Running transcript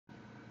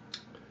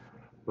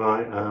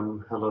Right,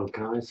 hello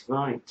guys,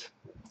 right,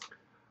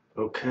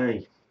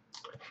 okay,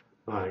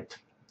 right.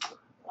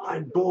 I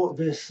bought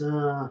this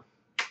new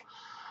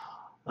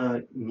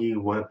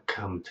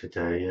webcam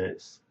today.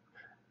 It's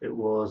a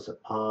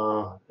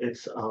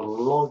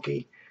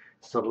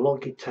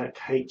Logitech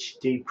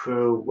HD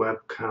Pro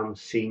webcam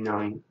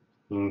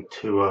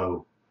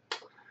C920.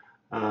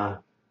 Uh,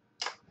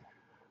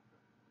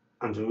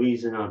 and the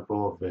reason I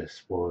bought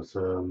this was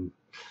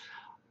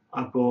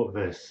I bought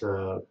this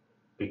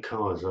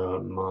because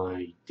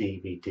my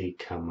DVD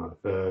camera,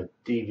 the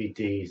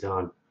DVDs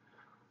I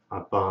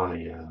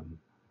buy,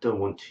 don't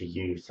want to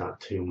use that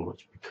too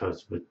much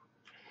because the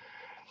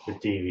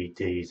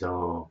DVDs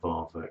are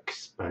rather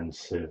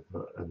expensive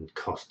and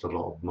cost a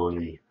lot of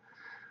money,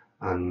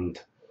 and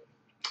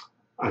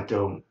I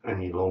don't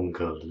any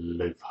longer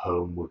live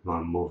home with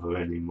my mother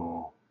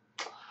anymore.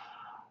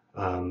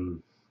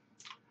 And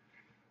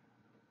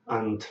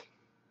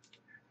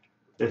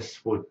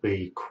this would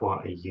be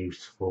quite a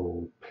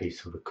useful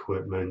piece of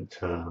equipment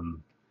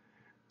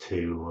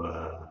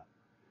to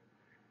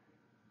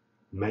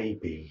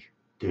maybe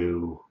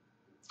do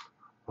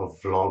a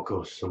vlog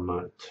or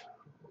something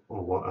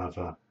or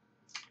whatever.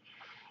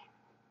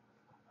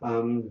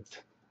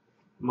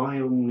 My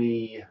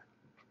only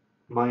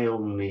what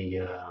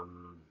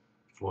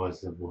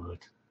is the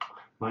word?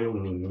 My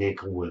only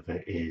niggle with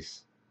it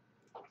is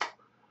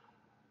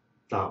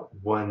that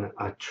when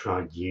I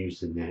tried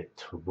using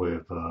it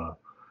with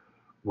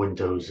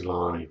Windows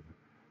Live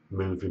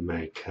Movie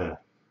Maker,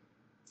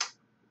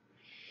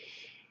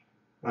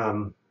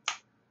 the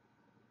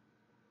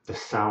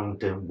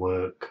sound didn't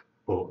work,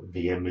 but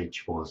the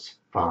image was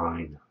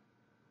fine,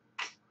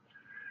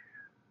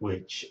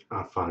 which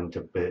I find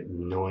a bit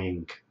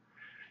annoying.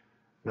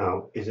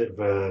 Now, is it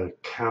the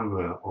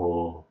camera,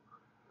 or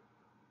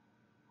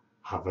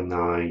haven't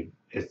I?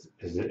 Is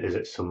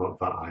it something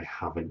that I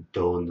haven't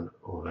done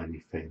or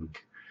anything?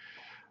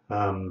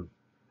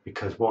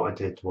 Because what I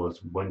did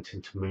was went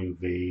into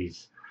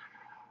movies,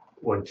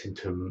 went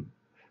into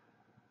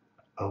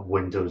a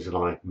Windows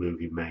Live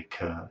Movie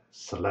Maker,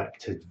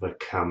 selected the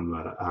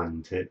camera,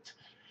 and it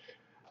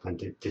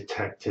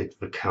detected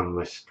the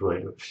camera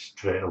straight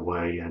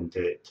away, and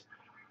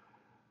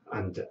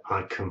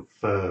I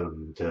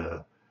confirmed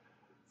the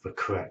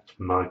correct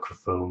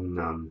microphone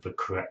and the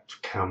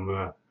correct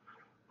camera,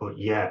 but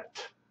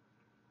yet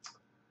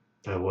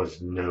there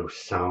was no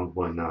sound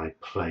when I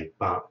played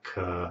back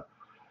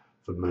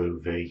the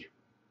movie.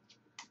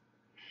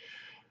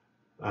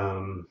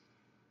 And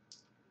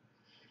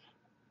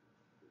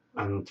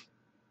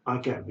I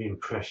get the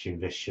impression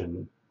this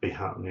shouldn't be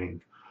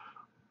happening.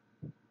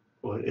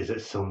 Or is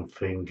it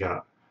something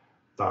that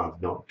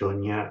I've not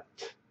done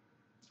yet?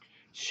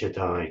 Should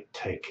I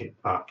take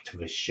it back to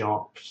the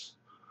shops?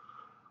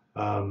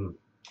 I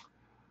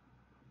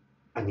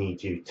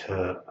need you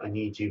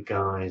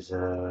guys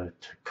to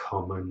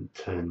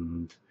comment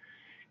and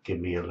give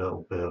me a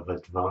little bit of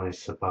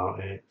advice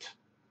about it.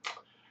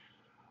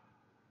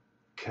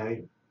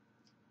 Okay,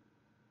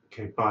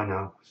 bye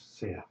now.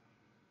 See ya.